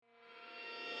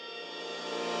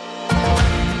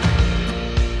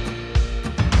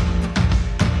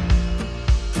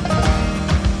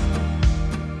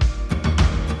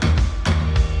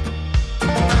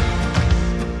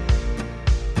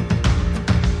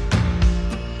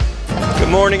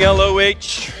Morning,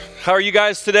 LOH. How are you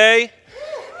guys today?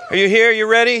 Are you here? You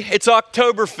ready? It's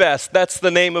Oktoberfest. That's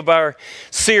the name of our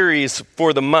series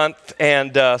for the month,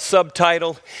 and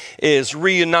subtitle is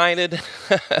Reunited.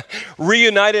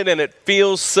 Reunited, and it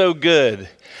feels so good.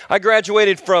 I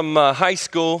graduated from high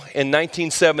school in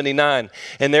 1979,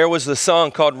 and there was a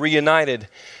song called Reunited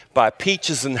by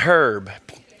Peaches and Herb.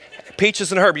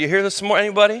 Peaches and Herb, you hear this morning,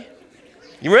 anybody?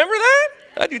 You remember that?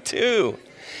 I do too.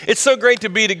 It's so great to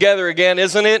be together again,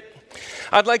 isn't it?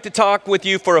 I'd like to talk with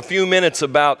you for a few minutes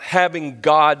about having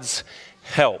God's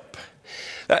help.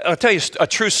 I'll tell you a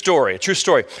true story.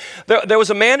 There was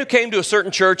a man who came to a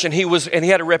certain church, and he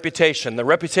had a reputation. The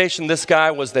reputation of this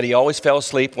guy was that he always fell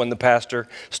asleep when the pastor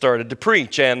started to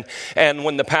preach. And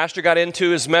when the pastor got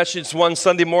into his message one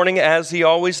Sunday morning, as he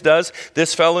always does,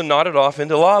 this fellow nodded off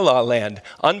into la la land.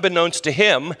 Unbeknownst to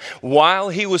him, while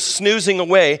he was snoozing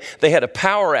away, they had a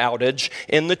power outage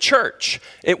in the church.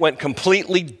 It went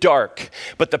completely dark.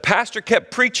 But the pastor kept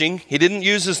preaching. He didn't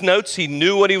use his notes. He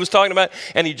knew what he was talking about,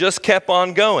 and he just kept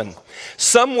on going.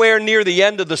 Somewhere near the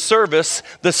end of the service,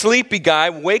 the sleepy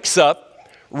guy wakes up,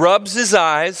 rubs his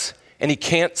eyes, and he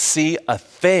can't see a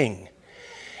thing.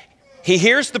 He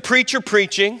hears the preacher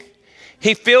preaching.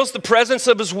 He feels the presence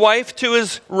of his wife to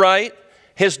his right,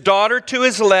 his daughter to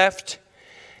his left,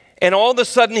 and all of a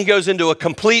sudden he goes into a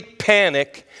complete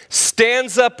panic,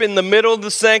 stands up in the middle of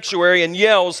the sanctuary and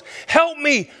yells, "Help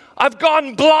me, I've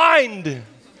gone blind!"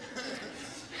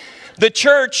 The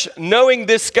church, knowing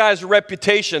this guy's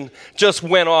reputation, just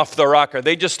went off the rocker.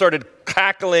 They just started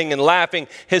cackling and laughing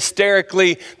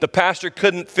hysterically. The pastor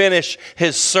couldn't finish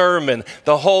his sermon.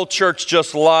 The whole church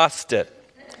just lost it.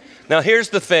 Now, here's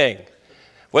the thing.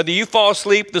 Whether you fall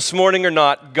asleep this morning or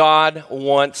not, God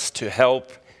wants to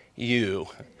help you.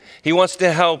 He wants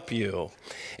to help you.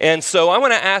 And so I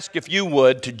want to ask if you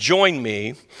would to join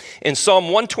me in Psalm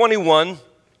 121.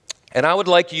 And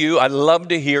I'd love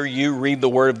to hear you read the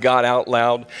Word of God out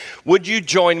loud. Would you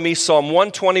join me, Psalm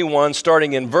 121,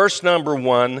 starting in verse number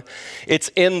 1.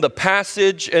 It's in the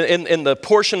passage, in the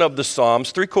portion of the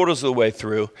Psalms, 3/4 of the way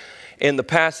through, in the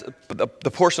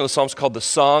portion of the Psalms called the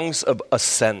Songs of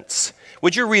Ascents.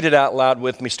 Would you read it out loud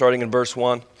with me, starting in verse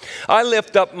 1? I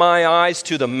lift up my eyes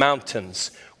to the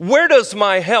mountains. Where does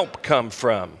my help come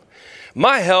from?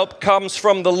 My help comes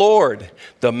from the Lord,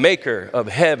 the maker of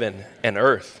heaven and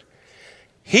earth.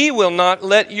 He will not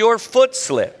let your foot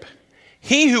slip.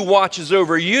 He who watches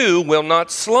over you will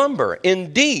not slumber.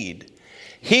 Indeed,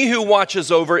 he who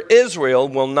watches over Israel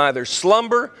will neither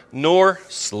slumber nor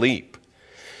sleep.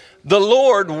 The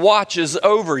Lord watches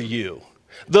over you.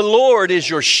 The Lord is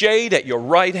your shade at your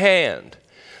right hand.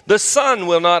 The sun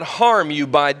will not harm you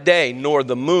by day, nor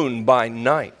the moon by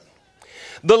night.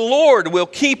 The Lord will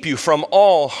keep you from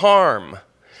all harm.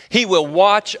 He will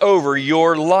watch over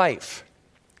your life.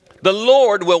 The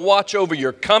Lord will watch over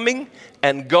your coming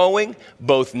and going,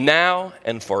 both now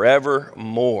and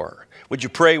forevermore. Would you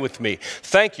pray with me?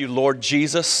 Thank you, Lord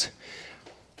Jesus,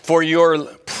 for your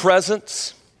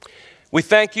presence. We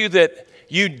thank you that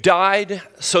you died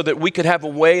so that we could have a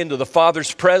way into the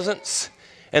Father's presence.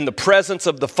 And the presence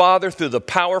of the Father through the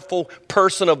powerful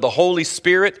person of the Holy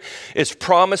Spirit is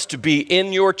promised to be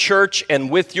in your church and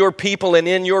with your people and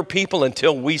in your people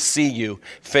until we see you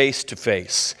face to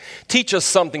face. Teach us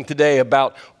something today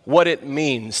about what it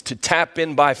means to tap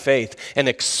in by faith and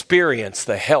experience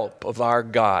the help of our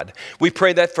God. We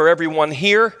pray that for everyone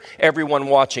here, everyone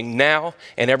watching now,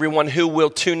 and everyone who will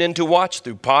tune in to watch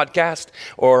through podcast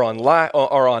or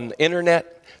on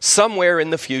internet. Somewhere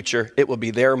in the future, it will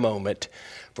be their moment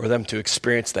for them to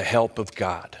experience the help of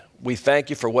God. We thank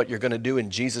you for what you're going to do in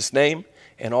Jesus' name.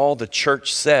 And all the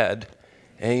church said,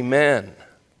 amen.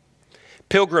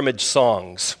 Pilgrimage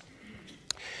songs.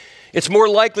 It's more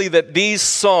likely that these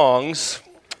songs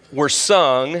were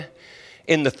sung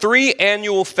in the 3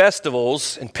 annual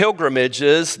festivals and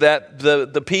pilgrimages that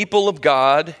the people of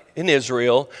God in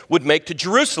Israel would make to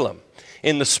Jerusalem.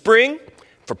 In the spring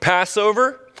for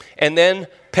Passover, and then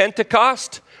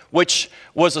Pentecost, which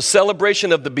was a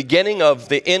celebration of the beginning of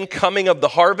the incoming of the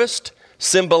harvest,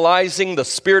 symbolizing the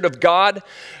Spirit of God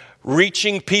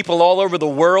reaching people all over the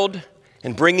world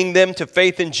and bringing them to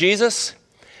faith in Jesus.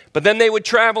 But then they would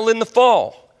travel in the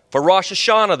fall for Rosh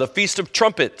Hashanah, the Feast of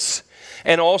Trumpets,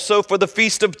 and also for the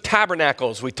Feast of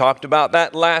Tabernacles. We talked about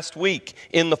that last week.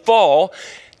 In the fall,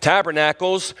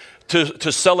 Tabernacles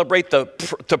to celebrate the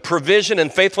provision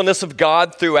and faithfulness of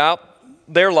God throughout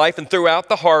their life and throughout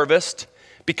the harvest,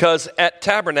 because at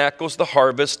Tabernacles, the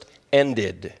harvest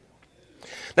ended.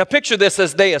 Now picture this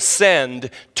as they ascend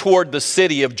toward the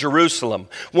city of Jerusalem.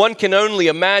 One can only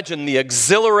imagine the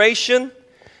exhilaration,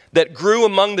 that grew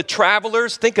among the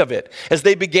travelers. Think of it, as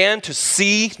they began to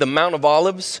see the Mount of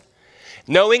Olives,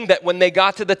 knowing that when they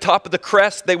got to the top of the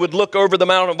crest, they would look over the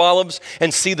Mount of Olives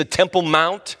and see the Temple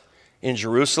Mount in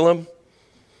Jerusalem.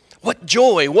 What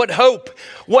joy, what hope,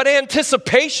 what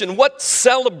anticipation, what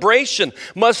celebration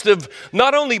must have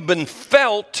not only been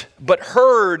felt, but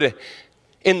heard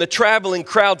in the traveling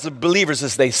crowds of believers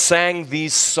as they sang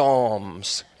these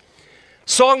psalms.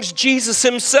 Songs Jesus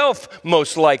himself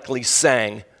most likely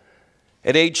sang.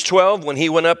 At age 12, when he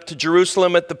went up to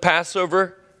Jerusalem at the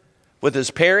Passover with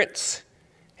his parents,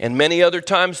 and many other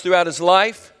times throughout his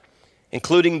life,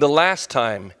 including the last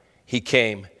time he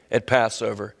came at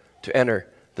Passover to enter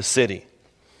the city.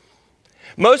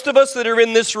 Most of us that are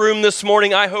in this room this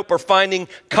morning, I hope, are finding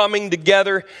coming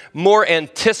together more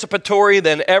anticipatory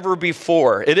than ever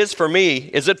before. It is for me.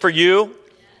 Is it for you?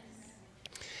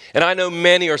 And I know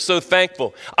many are so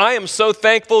thankful. I am so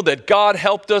thankful that God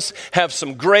helped us have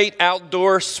some great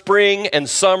outdoor spring and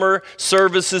summer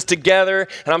services together.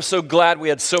 And I'm so glad we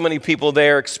had so many people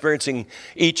there experiencing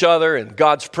each other and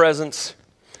God's presence.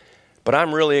 But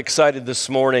I'm really excited this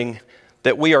morning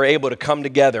that we are able to come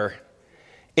together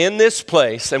in this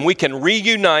place and we can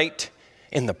reunite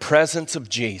in the presence of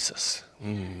Jesus.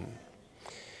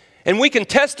 And we can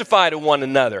testify to one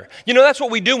another. You know, that's what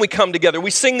we do when we come together.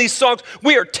 We sing these songs.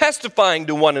 We are testifying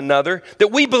to one another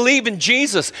that we believe in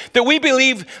Jesus, that we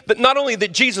believe that not only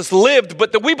that Jesus lived,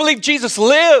 but that we believe Jesus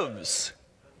lives.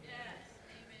 Yes.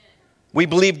 We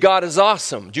believe God is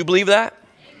awesome. Do you believe that?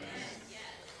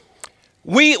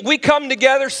 We come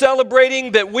together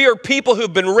celebrating that we are people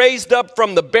who've been raised up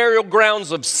from the burial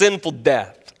grounds of sinful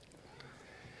death.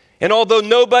 And although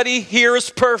nobody here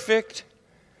is perfect,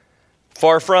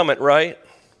 far from it, right?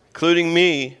 Including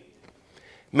me.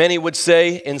 Many would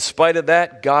say, in spite of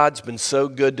that, God's been so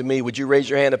good to me. Would you raise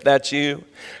your hand if that's you?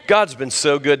 God's been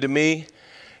so good to me.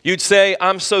 You'd say,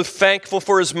 I'm so thankful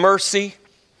for his mercy.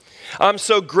 I'm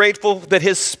so grateful that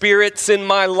his Spirit's in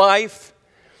my life.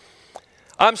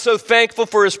 I'm so thankful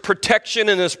for his protection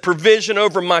and his provision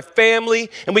over my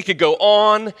family. And we could go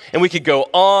on, and we could go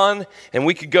on, and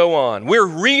we could go on. We're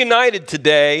reunited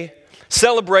today,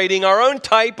 celebrating our own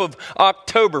type of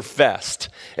Oktoberfest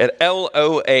at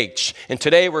LOH. And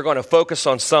today we're going to focus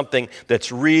on something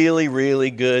that's really,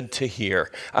 really good to hear.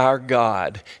 Our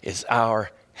God is our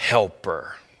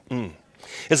helper.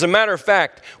 As a matter of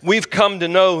fact, we've come to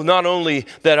know not only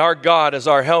that our God is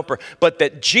our helper, but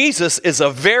that Jesus is a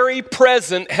very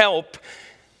present help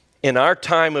in our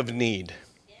time of need.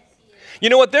 You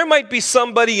know what? There might be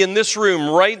somebody in this room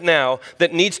right now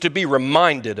that needs to be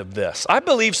reminded of this. I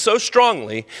believe so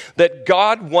strongly that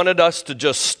God wanted us to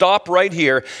just stop right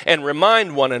here and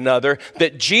remind one another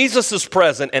that Jesus is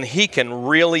present and he can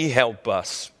really help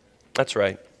us. That's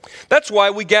right. That's why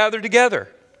we gather together.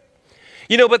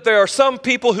 You know, but there are some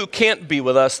people who can't be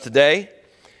with us today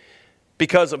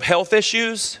because of health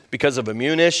issues, because of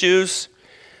immune issues.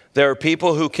 There are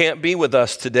people who can't be with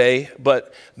us today,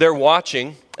 but they're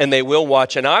watching, and they will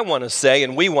watch. And I want to say,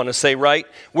 and we want to say, right,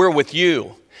 we're with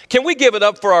you. Can we give it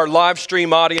up for our live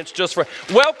stream audience just for,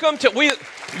 welcome to,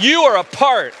 you are a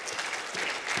part.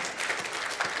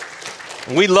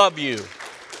 We love you.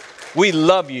 We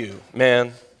love you,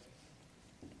 man.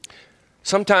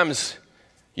 Sometimes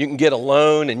you can get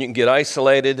alone and you can get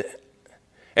isolated.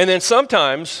 And then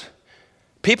sometimes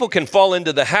people can fall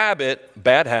into the habit,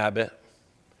 bad habit,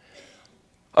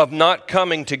 of not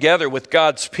coming together with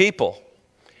God's people.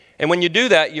 And when you do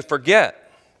that, you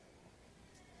forget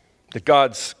that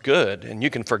God's good, and you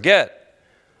can forget.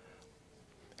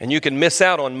 And you can miss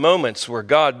out on moments where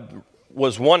God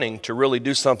was wanting to really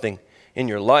do something in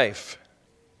your life.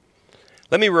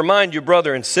 Let me remind you,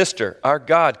 brother and sister, our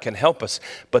God can help us,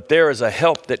 but there is a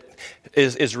help that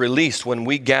is released when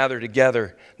we gather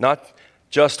together, not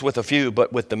just with a few,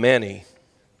 but with the many.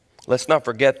 Let's not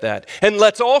forget that. And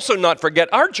let's also not forget,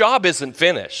 our job isn't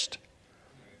finished.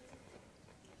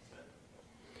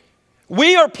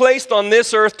 We are placed on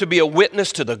this earth to be a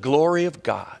witness to the glory of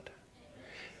God.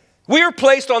 We are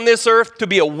placed on this earth to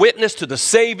be a witness to the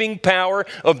saving power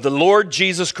of the Lord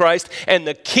Jesus Christ and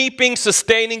the keeping,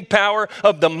 sustaining power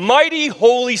of the mighty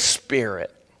Holy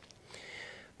Spirit.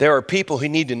 There are people who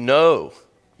need to know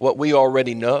what we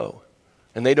already know,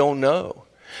 and they don't know.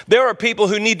 There are people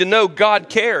who need to know God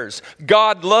cares,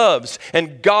 God loves,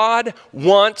 and God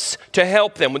wants to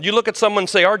help them. When you look at someone and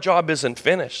say, our job isn't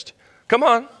finished, come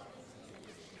on.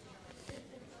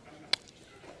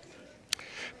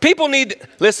 People need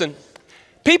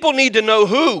to know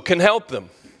who can help them.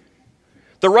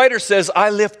 The writer says, I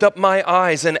lift up my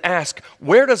eyes and ask,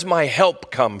 where does my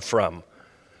help come from?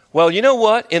 Well, you know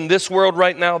what? In this world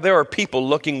right now, there are people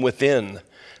looking within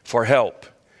for help.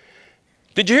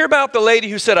 Did you hear about the lady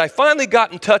who said, I finally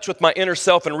got in touch with my inner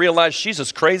self and realized she's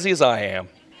as crazy as I am?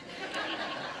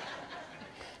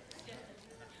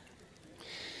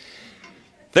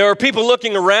 There are people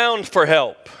looking around for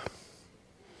help.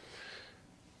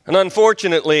 And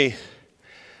unfortunately,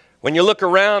 when you look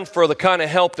around for the kind of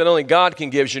help that only God can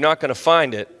give, you're not going to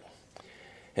find it.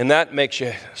 And that makes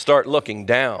you start looking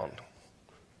down,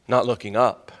 not looking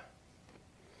up.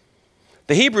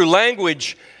 The Hebrew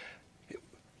language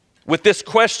with this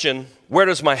question, where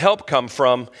does my help come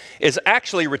from, is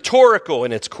actually rhetorical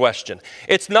in its question.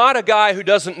 It's not a guy who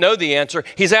doesn't know the answer.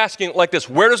 He's asking it like this,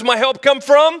 where does my help come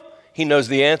from? He knows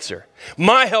the answer.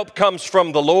 My help comes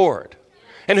from the Lord.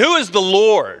 And who is the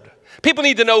Lord? People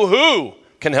need to know who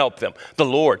can help them. The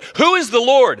Lord. Who is the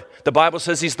Lord? The Bible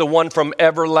says he's the one from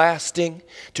everlasting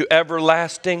to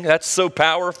everlasting. That's so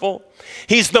powerful.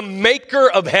 He's the maker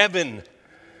of heaven.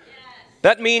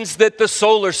 That means that the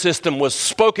solar system was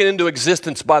spoken into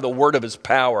existence by the word of his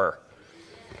power.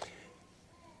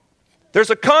 There's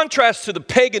a contrast to the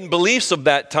pagan beliefs of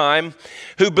that time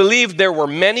who believed there were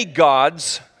many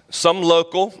gods, some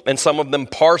local, and some of them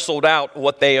parceled out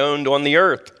what they owned on the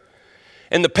earth.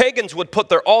 And the pagans would put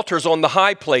their altars on the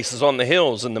high places, on the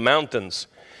hills and the mountains.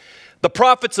 The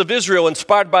prophets of Israel,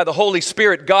 inspired by the Holy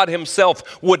Spirit, God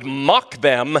himself, would mock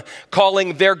them,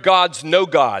 calling their gods no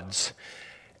gods.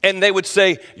 And they would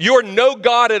say, your no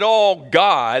God at all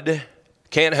God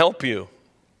can't help you.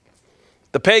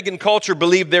 The pagan culture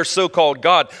believed their so-called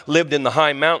God lived in the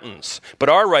high mountains. But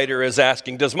our writer is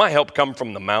asking, does my help come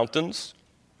from the mountains?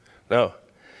 No,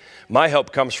 my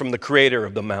help comes from the creator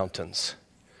of the mountains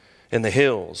and the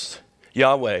hills.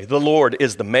 Yahweh, the Lord,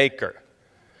 is the maker.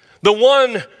 The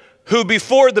one who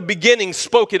before the beginning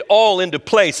spoke it all into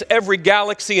place, every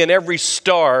galaxy and every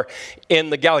star in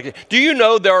the galaxy. Do you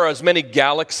know there are as many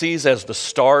galaxies as the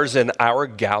stars in our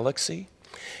galaxy?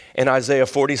 And Isaiah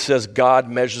 40 says God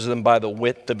measures them by the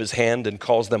width of his hand and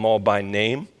calls them all by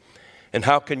name. And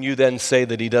how can you then say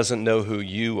that he doesn't know who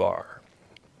you are?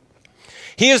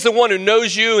 He is the one who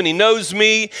knows you and he knows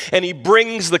me, and he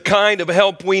brings the kind of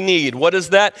help we need. What is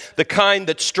that? The kind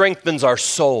that strengthens our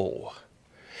soul.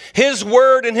 His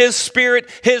word and his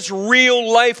spirit, his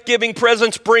real life-giving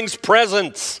presence brings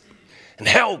presence and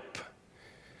help.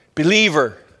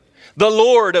 Believer, the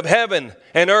Lord of heaven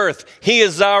and earth, he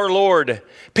is our Lord.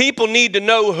 People need to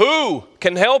know who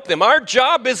can help them. Our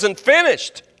job isn't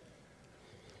finished.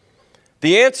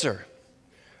 The answer,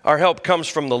 our help comes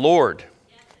from the Lord,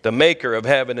 the maker of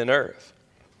heaven and earth.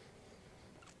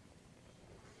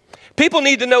 People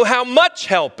need to know how much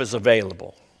help is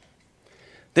available.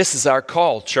 This is our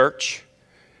call, church.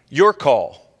 Your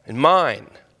call and mine.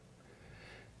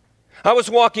 I was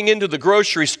walking into the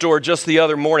grocery store just the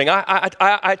other morning.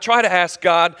 I try to ask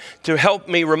God to help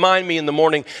me, remind me in the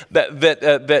morning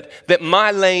that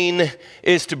my lane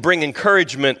is to bring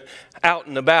encouragement out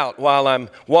and about while I'm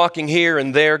walking here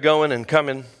and there, going and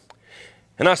coming.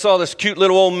 And I saw this cute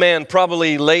little old man,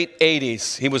 probably late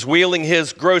 80s. He was wheeling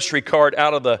his grocery cart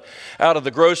out of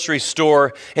the grocery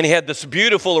store, and he had this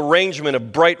beautiful arrangement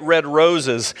of bright red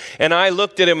roses. And I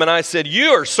looked at him and I said, you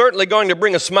are certainly going to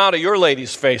bring a smile to your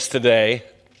lady's face today.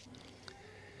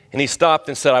 And he stopped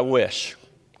and said, I wish.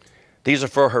 These are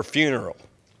for her funeral.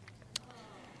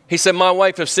 He said, my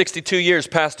wife of 62 years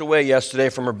passed away yesterday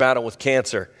from her battle with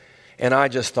cancer. And I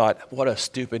just thought, what a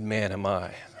stupid man am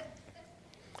I.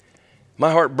 My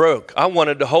heart broke. I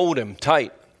wanted to hold him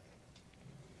tight.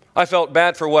 I felt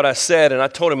bad for what I said, and I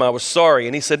told him I was sorry.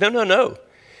 And he said, no.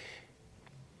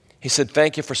 He said,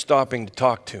 thank you for stopping to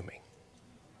talk to me.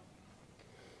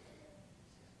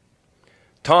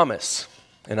 Thomas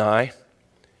and I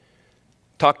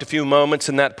talked a few moments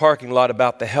in that parking lot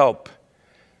about the help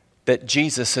that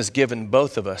Jesus has given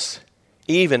both of us,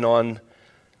 even on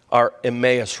our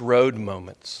Emmaus Road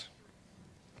moments.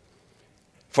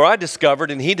 For I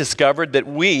discovered, and he discovered, that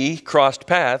we crossed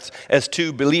paths as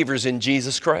two believers in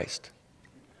Jesus Christ.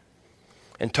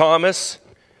 And Thomas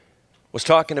was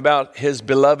talking about his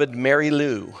beloved Mary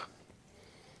Lou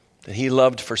that he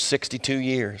loved for 62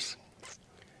 years.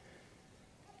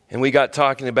 And we got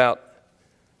talking about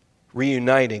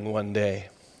reuniting one day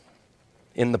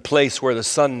in the place where the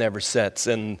sun never sets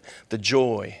and the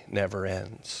joy never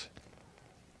ends.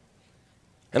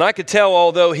 And I could tell,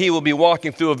 although he will be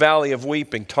walking through a valley of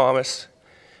weeping, Thomas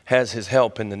has his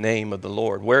help in the name of the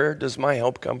Lord. Where does my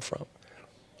help come from?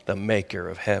 The maker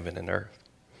of heaven and earth.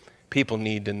 People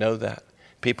need to know that.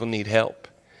 People need help.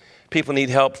 People need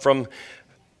help from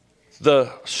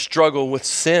the struggle with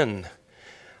sin.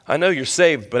 I know you're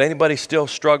saved, but anybody still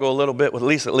struggle a little bit with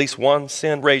at least one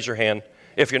sin? Raise your hand.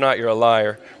 If you're not, you're a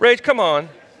liar. Come on.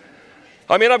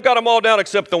 I mean, I've got them all down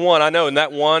except the one. I know, and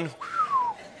that one.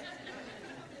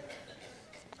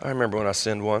 I remember when I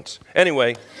sinned once.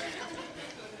 Anyway.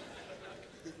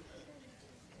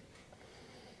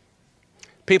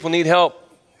 People need help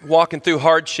walking through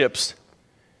hardships.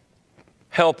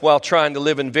 Help while trying to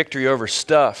live in victory over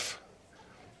stuff.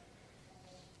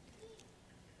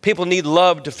 People need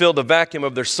love to fill the vacuum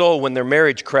of their soul when their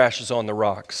marriage crashes on the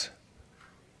rocks.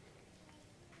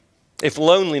 If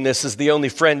loneliness is the only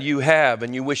friend you have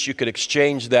and you wish you could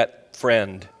exchange that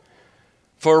friend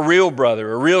for a real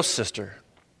brother, a real sister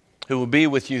who will be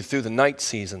with you through the night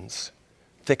seasons,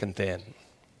 thick and thin.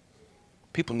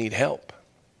 People need help.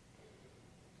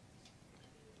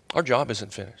 Our job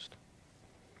isn't finished.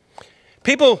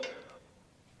 People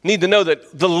need to know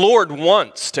that the Lord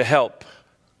wants to help.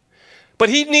 But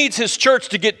He needs His church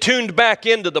to get tuned back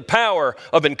into the power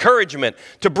of encouragement,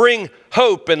 to bring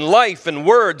hope and life and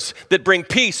words that bring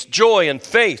peace, joy, and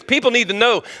faith. People need to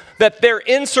know that their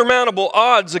insurmountable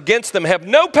odds against them have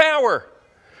no power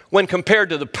when compared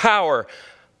to the power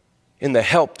in the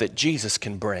help that Jesus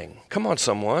can bring. Come on,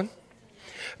 someone.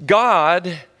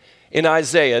 God, in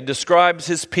Isaiah, describes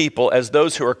His people as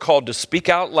those who are called to speak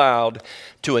out loud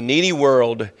to a needy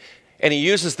world. And He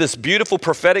uses this beautiful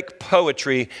prophetic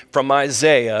poetry from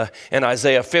Isaiah in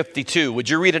Isaiah 52. Would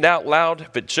you read it out loud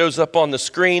if it shows up on the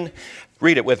screen?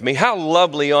 Read it with me. How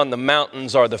lovely on the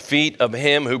mountains are the feet of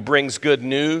Him who brings good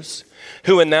news,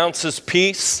 who announces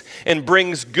peace and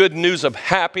brings good news of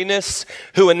happiness,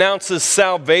 who announces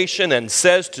salvation and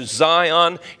says to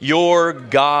Zion, your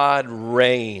God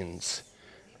reigns.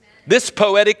 This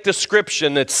poetic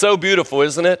description, it's so beautiful,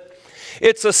 isn't it?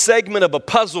 It's a segment of a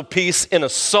puzzle piece in a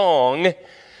song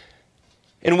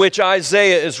in which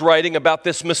Isaiah is writing about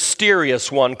this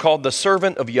mysterious one called the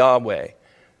servant of Yahweh,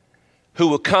 who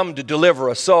will come to deliver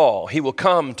us all. He will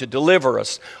come to deliver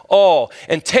us all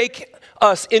and take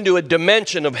us into a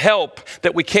dimension of help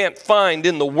that we can't find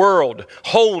in the world.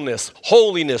 Wholeness,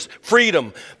 holiness,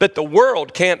 freedom that the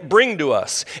world can't bring to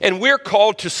us. And we're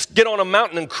called to get on a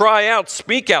mountain and cry out,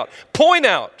 speak out, point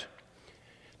out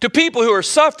to people who are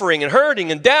suffering and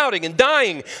hurting and doubting and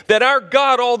dying that our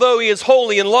God, although He is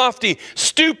holy and lofty,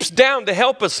 stoops down to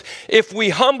help us if we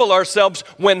humble ourselves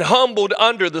when humbled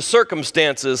under the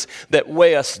circumstances that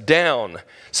weigh us down.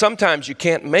 Sometimes you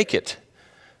can't make it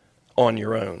on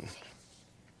your own.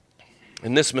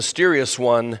 And this mysterious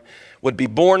one would be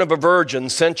born of a virgin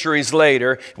centuries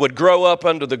later, would grow up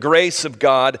under the grace of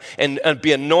God and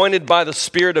be anointed by the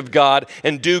Spirit of God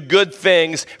and do good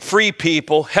things, free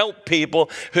people, help people,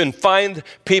 and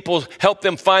help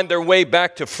them find their way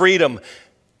back to freedom.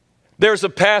 There's a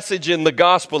passage in the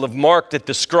Gospel of Mark that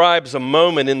describes a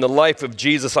moment in the life of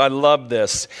Jesus. I love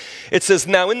this. It says,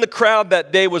 now in the crowd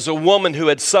that day was a woman who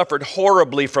had suffered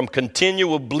horribly from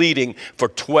continual bleeding for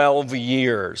 12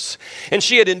 years. And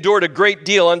she had endured a great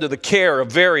deal under the care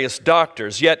of various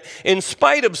doctors. Yet in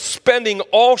spite of spending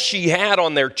all she had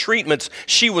on their treatments,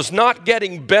 she was not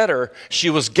getting better.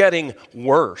 She was getting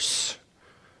worse.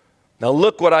 Now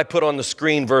look what I put on the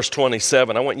screen, verse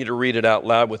 27. I want you to read it out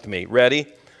loud with me. Ready?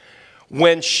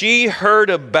 When she heard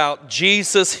about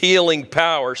Jesus' healing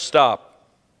power, stop.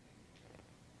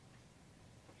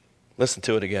 Listen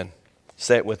to it again.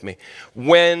 Say it with me.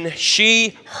 When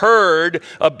she heard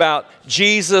about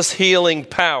Jesus' healing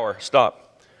power,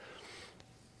 stop.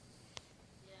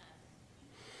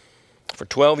 For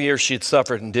 12 years she had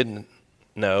suffered and didn't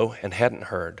know and hadn't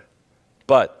heard.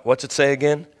 But, what's it say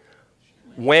again?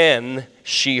 When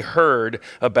she heard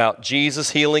about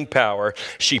Jesus' healing power,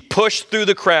 she pushed through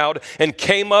the crowd and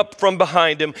came up from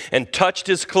behind Him and touched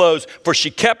His clothes. For she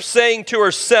kept saying to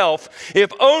herself,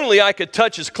 if only I could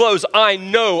touch His clothes, I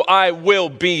know I will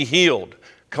be healed.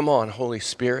 Come on, Holy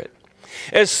Spirit.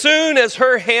 As soon as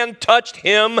her hand touched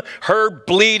Him, her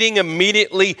bleeding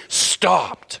immediately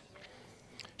stopped.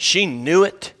 She knew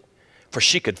it, for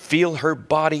she could feel her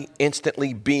body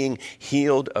instantly being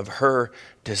healed of her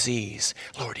disease.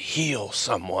 Lord, heal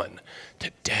someone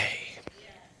today.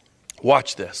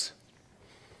 Watch this.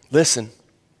 Listen.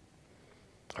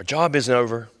 Our job isn't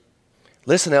over.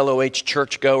 Listen, LOH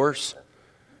churchgoers,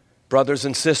 brothers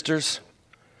and sisters,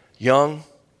 young,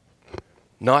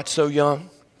 not so young.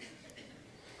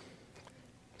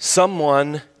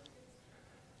 Someone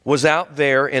was out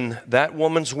there in that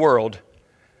woman's world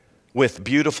with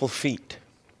beautiful feet,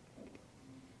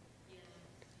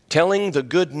 telling the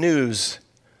good news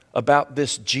about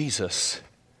this Jesus.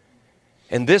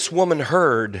 And this woman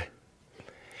heard.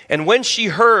 And when she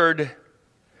heard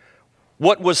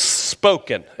what was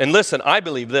spoken, and listen, I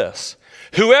believe this,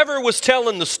 whoever was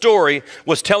telling the story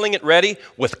was telling it ready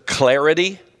with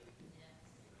clarity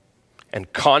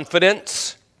and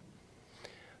confidence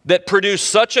that produced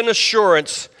such an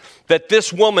assurance that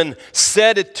this woman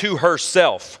said it to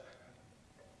herself.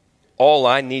 All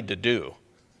I need to do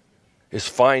is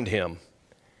find him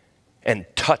and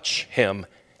touch him,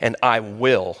 and I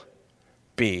will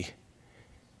be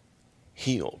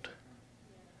healed.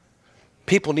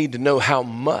 People need to know how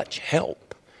much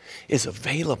help is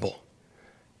available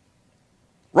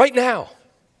right now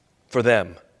for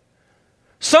them.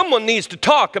 Someone needs to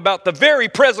talk about the very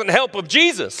present help of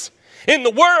Jesus in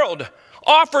the world,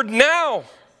 offered now,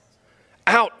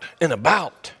 out and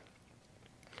about.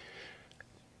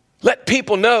 Let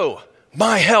people know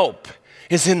my help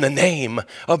is in the name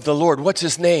of the Lord. What's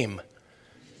his name?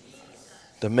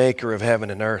 The maker of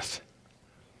heaven and earth.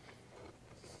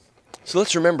 So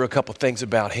let's remember a couple things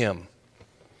about him.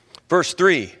 Verse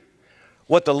 3,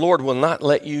 what the Lord will not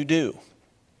let you do.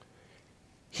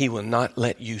 He will not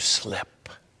let you slip.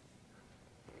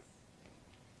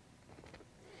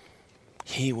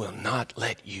 He will not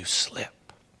let you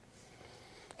slip.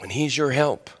 When he's your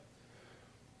help,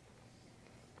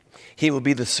 he will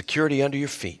be the security under your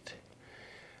feet.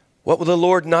 What will the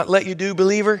Lord not let you do,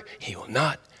 believer? He will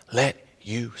not let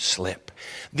you slip.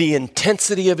 The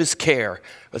intensity of his care,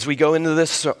 as we go into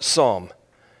this psalm,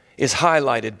 is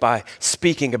highlighted by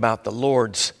speaking about the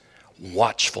Lord's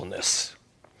watchfulness.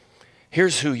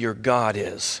 Here's who your God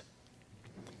is.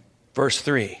 Verse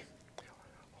 3,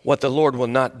 what the Lord will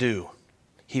not do,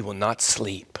 he will not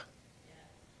sleep.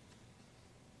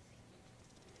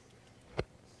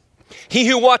 He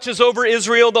who watches over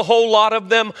Israel, the whole lot of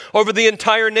them, over the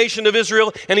entire nation of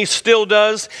Israel, and he still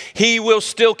does, he will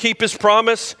still keep his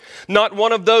promise. Not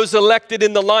one of those elected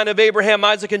in the line of Abraham,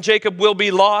 Isaac, and Jacob will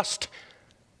be lost,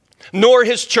 nor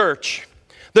his church,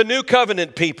 the new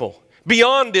covenant people,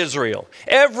 beyond Israel.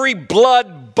 Every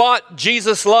blood-bought,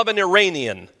 Jesus-loving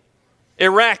Iranian,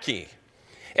 Iraqi,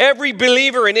 every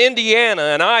believer in Indiana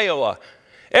and Iowa,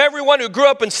 everyone who grew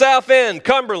up in South End,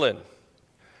 Cumberland,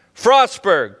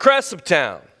 Frostburg,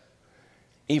 Cresaptown,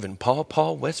 even Paw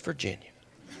Paw, West Virginia.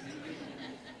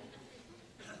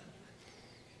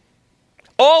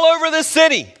 All over the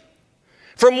city,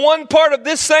 from one part of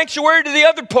this sanctuary to the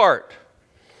other part.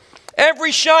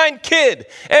 Every Shine kid,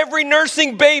 every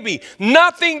nursing baby,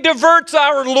 nothing diverts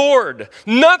our Lord.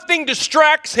 Nothing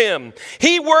distracts him.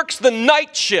 He works the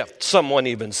night shift, someone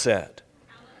even said.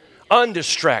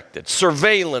 Undistracted,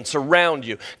 surveillance around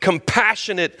you,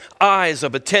 compassionate eyes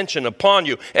of attention upon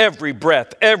you, every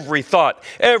breath, every thought,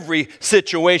 every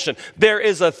situation. There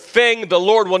is a thing the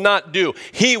Lord will not do.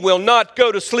 He will not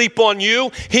go to sleep on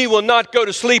you. He will not go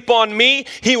to sleep on me.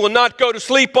 He will not go to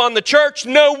sleep on the church.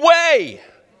 No way.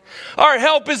 Our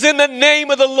help is in the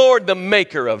name of the Lord, the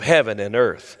maker of heaven and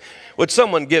earth. Would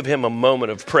someone give him a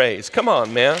moment of praise? Come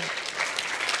on, man.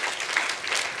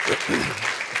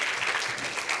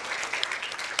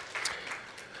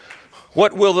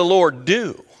 What will the Lord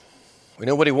do? We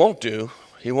know what he won't do.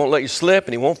 He won't let you slip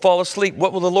and he won't fall asleep.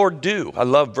 What will the Lord do? I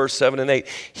love verse 7 and 8.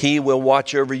 He will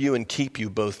watch over you and keep you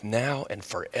both now and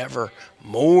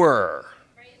forevermore.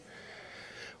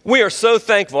 We are so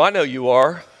thankful. I know you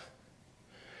are.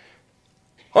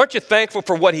 Aren't you thankful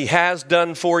for what he has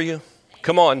done for you?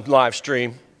 Come on, live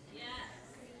stream.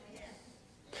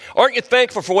 Aren't you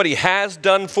thankful for what he has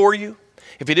done for you?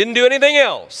 If he didn't do anything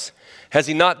else, has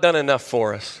he not done enough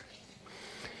for us?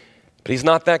 But he's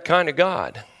not that kind of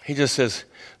God. He just says,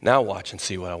 now watch and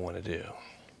see what I want to do.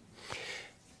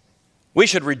 We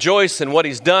should rejoice in what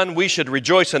he's done. We should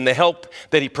rejoice in the help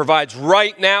that he provides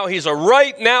right now. He's a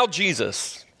right now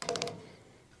Jesus. I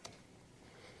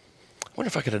wonder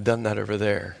if I could have done that over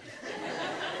there.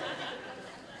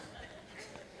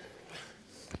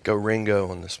 Go Ringo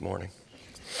on this morning.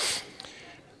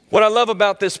 What I love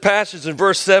about this passage in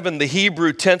verse 7, the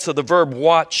Hebrew tense of the verb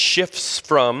watch shifts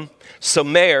from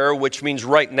somer, which means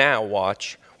right now,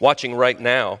 watching right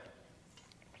now,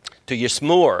 to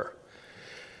yismor.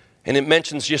 And it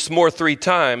mentions yismor 3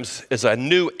 times as a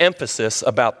new emphasis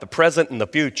about the present and the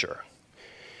future.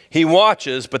 He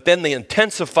watches, but then they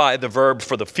intensify the verb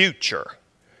for the future.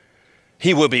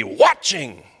 He will be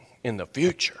watching in the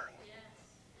future.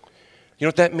 You know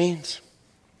what that means?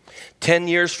 10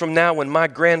 years from now, when my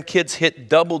grandkids hit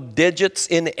double digits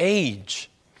in age,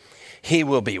 he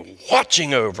will be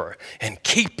watching over and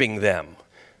keeping them.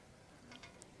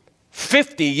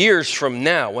 50 years from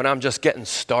now, when I'm just getting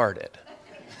started,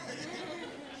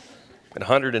 at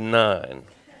 109.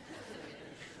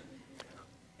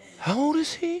 How old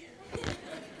is he?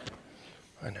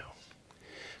 I know.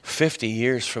 50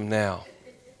 years from now,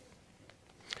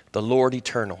 the Lord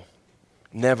eternal,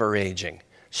 never aging,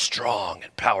 strong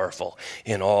and powerful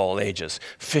in all ages.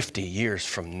 50 years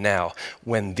from now,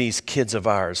 when these kids of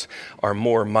ours are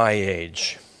more my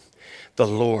age, the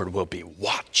Lord will be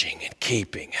watching and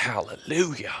keeping.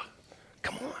 Hallelujah.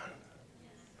 Come on.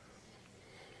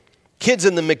 Kids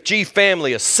in the McGee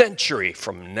family a century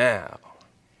from now,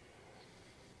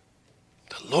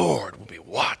 the Lord will be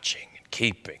watching and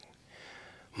keeping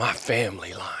my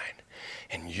family line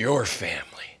and your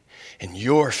family and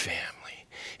your family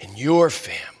and your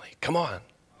family. Come on.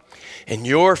 And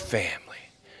your family.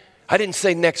 I didn't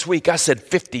say next week. I said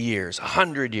 50 years,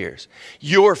 100 years.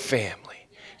 Your family.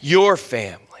 Your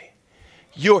family.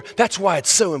 That's why it's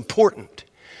so important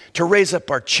to raise up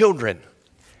our children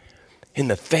in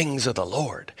the things of the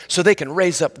Lord so they can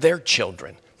raise up their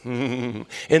children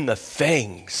in the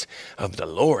things of the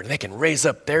Lord. They can raise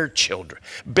up their children.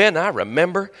 Ben, I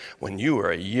remember when you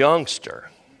were a youngster.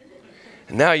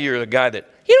 And now you're the guy that,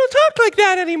 you don't talk like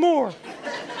that anymore.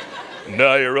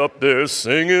 Now you're up there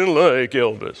singing like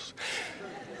Elvis.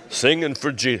 Singing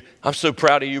for Jesus. I'm so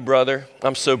proud of you, brother.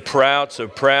 I'm so proud, so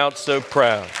proud, so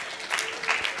proud.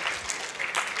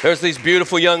 There's these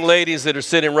beautiful young ladies that are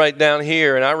sitting right down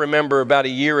here, and I remember about a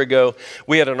year ago,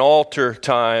 we had an altar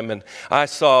time, and I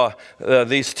saw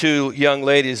these two young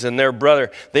ladies and their brother.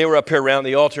 They were up here around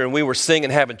the altar, and we were singing,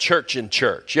 having church in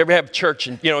church. You ever have church,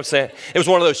 you know what I'm saying? It was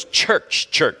one of those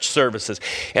church services,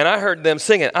 and I heard them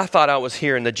singing. I thought I was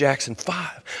hearing the Jackson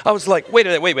 5. I was like, wait a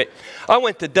minute, wait. I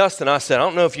went to Dustin, I said, I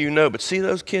don't know if you know, but see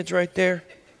those kids right there?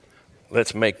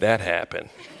 Let's make that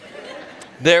happen.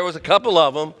 There was a couple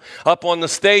of them up on the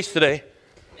stage today.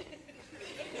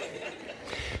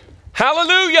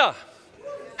 Hallelujah.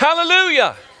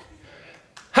 Hallelujah.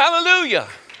 Hallelujah.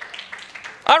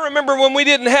 I remember when we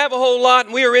didn't have a whole lot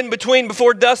and we were in between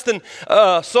before Dustin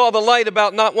saw the light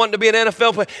about not wanting to be an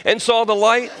NFL player and saw the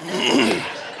light.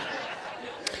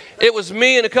 It was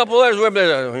me and a couple others doing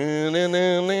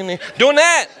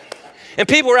that. And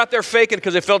people were out there faking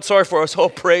because they felt sorry for us. Oh,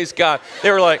 praise God.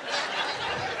 They were like...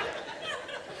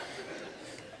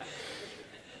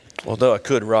 Although I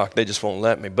could rock, they just won't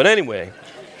let me. But anyway,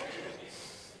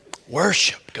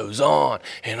 worship goes on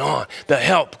and on. The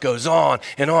help goes on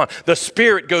and on. The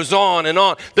Spirit goes on and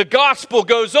on. The gospel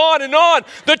goes on and on.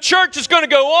 The church is going to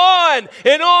go on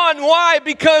and on. Why?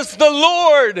 Because the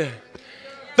Lord,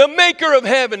 the maker of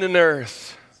heaven and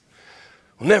earth,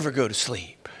 will never go to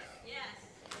sleep.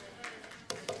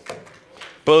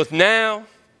 Both now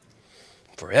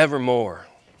and forevermore.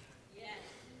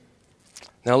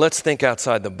 Now let's think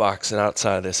outside the box and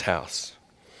outside of this house.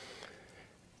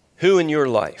 Who in your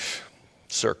life,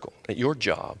 circle, at your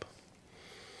job,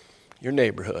 your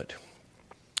neighborhood,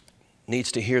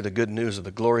 needs to hear the good news of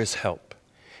the glorious help?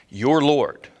 Your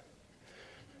Lord,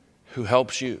 who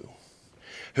helps you,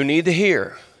 who need to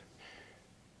hear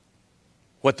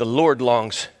what the Lord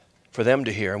longs for them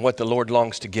to hear and what the Lord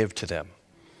longs to give to them.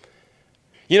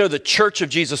 You know, the Church of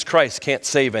Jesus Christ can't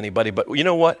save anybody, but you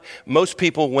know what? Most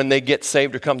people, when they get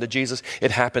saved or come to Jesus,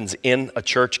 it happens in a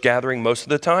church gathering most of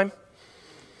the time.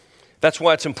 That's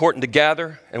why it's important to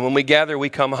gather. And when we gather, we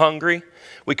come hungry.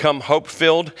 We come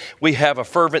hope-filled. We have a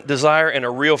fervent desire and a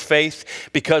real faith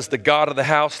because the God of the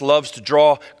house loves to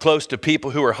draw close to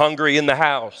people who are hungry in the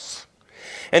house.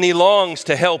 And he longs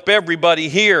to help everybody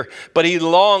here, but he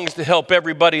longs to help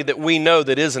everybody that we know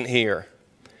that isn't here.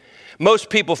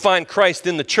 Most people find Christ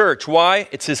in the church. Why?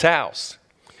 It's his house,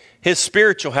 his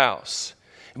spiritual house.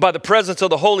 By the presence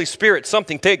of the Holy Spirit,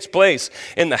 something takes place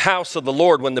in the house of the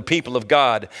Lord when the people of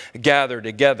God gather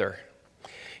together.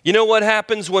 You know what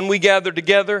happens when we gather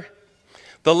together?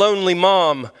 The lonely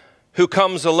mom who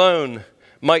comes alone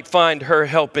might find her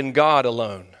help in God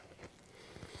alone.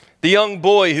 The young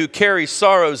boy who carries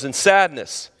sorrows and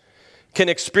sadness can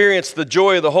experience the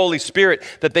joy of the Holy Spirit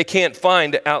that they can't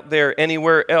find out there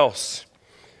anywhere else.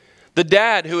 The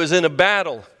dad who is in a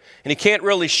battle and he can't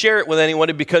really share it with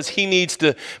anyone because he needs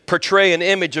to portray an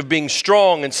image of being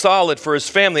strong and solid for his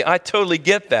family. I totally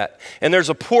get that. And there's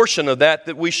a portion of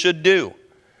that we should do.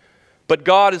 But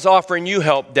God is offering you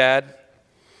help, Dad.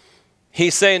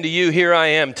 He's saying to you, here I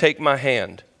am, take my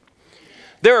hand.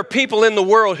 There are people in the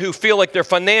world who feel like they're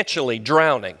financially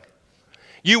drowning.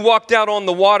 You walked out on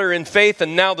the water in faith,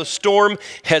 and now the storm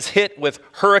has hit with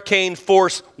hurricane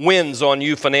force winds on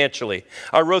you financially.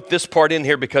 I wrote this part in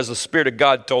here because the Spirit of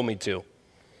God told me to.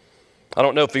 I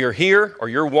don't know if you're here or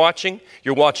you're watching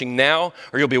now,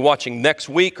 or you'll be watching next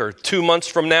week or 2 months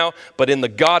from now, but in the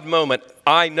God moment,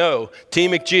 I know T.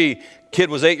 McGee,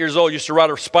 kid was 8 years old, used to ride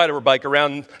a spider bike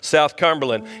around South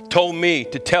Cumberland, told me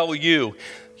to tell you,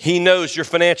 He knows you're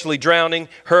financially drowning,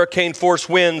 hurricane force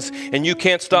winds, and you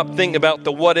can't stop thinking about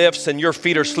the what ifs and your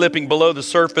feet are slipping below the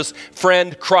surface.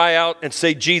 Friend, cry out and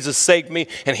say, Jesus, save me,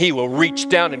 and he will reach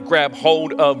down and grab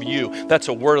hold of you. That's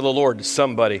a word of the Lord to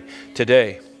somebody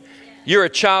today. You're a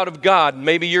child of God.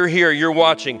 Maybe you're here, you're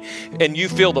watching, and you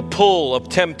feel the pull of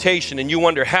temptation, and you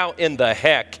wonder how in the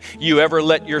heck you ever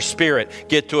let your spirit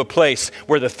get to a place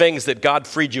where the things that God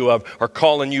freed you of are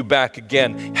calling you back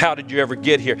again. How did you ever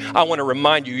get here? I want to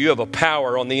remind you, you have a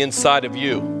power on the inside of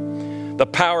you, the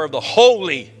power of the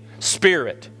Holy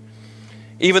Spirit.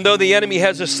 Even though the enemy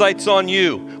has his sights on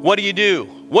you, what do you do?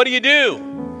 What do you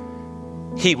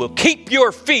do? He will keep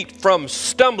your feet from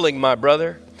stumbling, my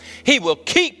brother. He will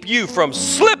keep you from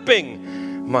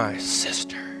slipping, my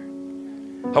sister.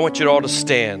 I want you all to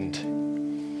stand.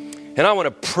 And I want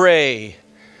to pray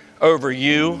over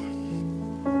you.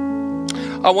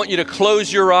 I want you to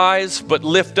close your eyes, but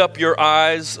lift up your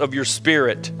eyes of your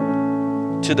spirit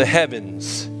to the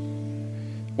heavens.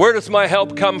 Where does my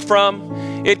help come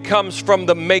from? It comes from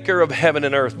the maker of heaven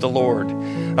and earth, the Lord.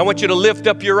 I want you to lift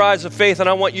up your eyes of faith, and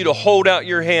I want you to hold out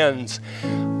your hands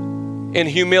in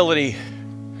humility,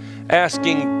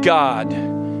 asking God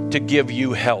to give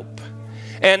you help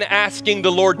and asking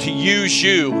the Lord to use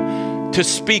you to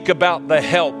speak about the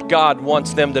help God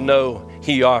wants them to know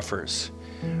he offers.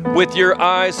 With your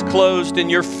eyes closed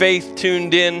and your faith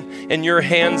tuned in and your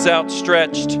hands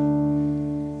outstretched,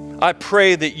 I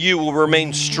pray that you will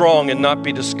remain strong and not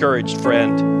be discouraged,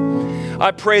 friend.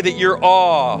 I pray that your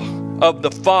awe of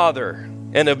the Father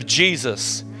and of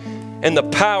Jesus and the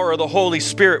power of the Holy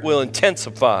Spirit will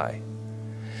intensify.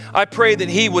 I pray that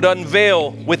he would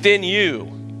unveil within you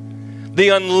the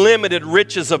unlimited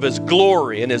riches of his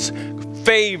glory and his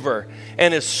favor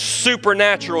and his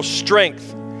supernatural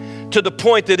strength to the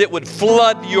point that it would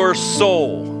flood your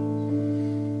soul.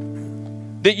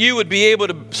 That you would be able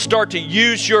to start to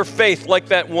use your faith like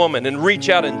that woman and reach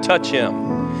out and touch him.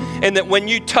 And that when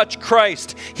you touch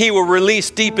Christ, he will release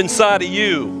deep inside of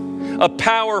you a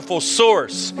powerful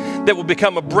source that will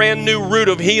become a brand new root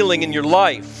of healing in your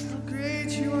life.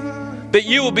 That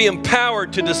you will be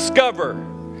empowered to discover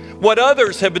what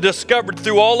others have discovered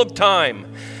through all of time,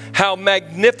 how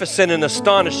magnificent and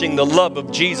astonishing the love of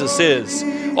Jesus is.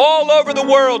 All over the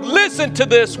world, listen to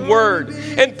this word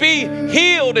and be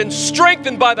healed and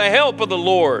strengthened by the help of the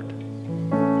Lord.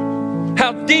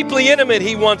 How deeply intimate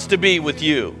he wants to be with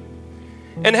you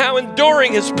and how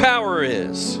enduring his power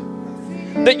is.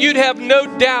 That you'd have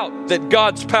no doubt that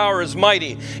God's power is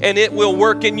mighty and it will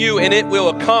work in you and it will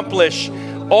accomplish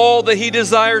all that he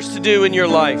desires to do in your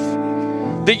life.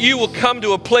 That you will come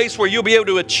to a place where you'll be able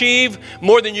to achieve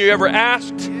more than you ever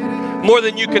asked, more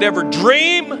than you could ever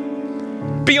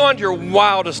dream, beyond your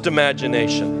wildest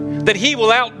imagination. That he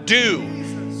will outdo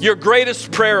your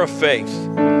greatest prayer of faith.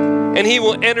 And he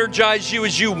will energize you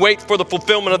as you wait for the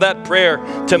fulfillment of that prayer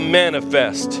to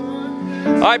manifest.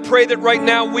 I pray that right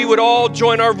now we would all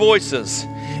join our voices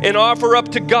and offer up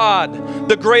to God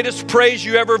the greatest praise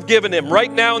you ever have given him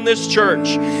right now in this church.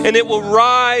 And it will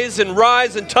rise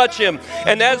and touch him.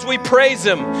 And as we praise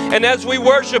him, and as we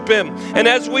worship him, and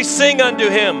as we sing unto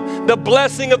him, the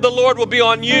blessing of the Lord will be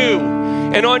on you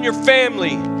and on your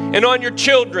family and on your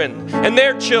children and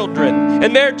their children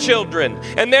and their children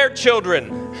and their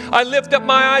children. I lift up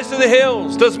my eyes to the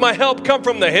hills. Does my help come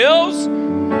from the hills?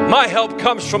 My help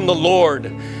comes from the Lord,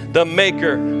 the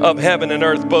maker of heaven and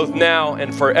earth, both now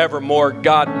and forevermore.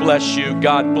 God bless you.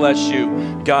 God bless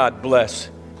you. God bless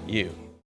you.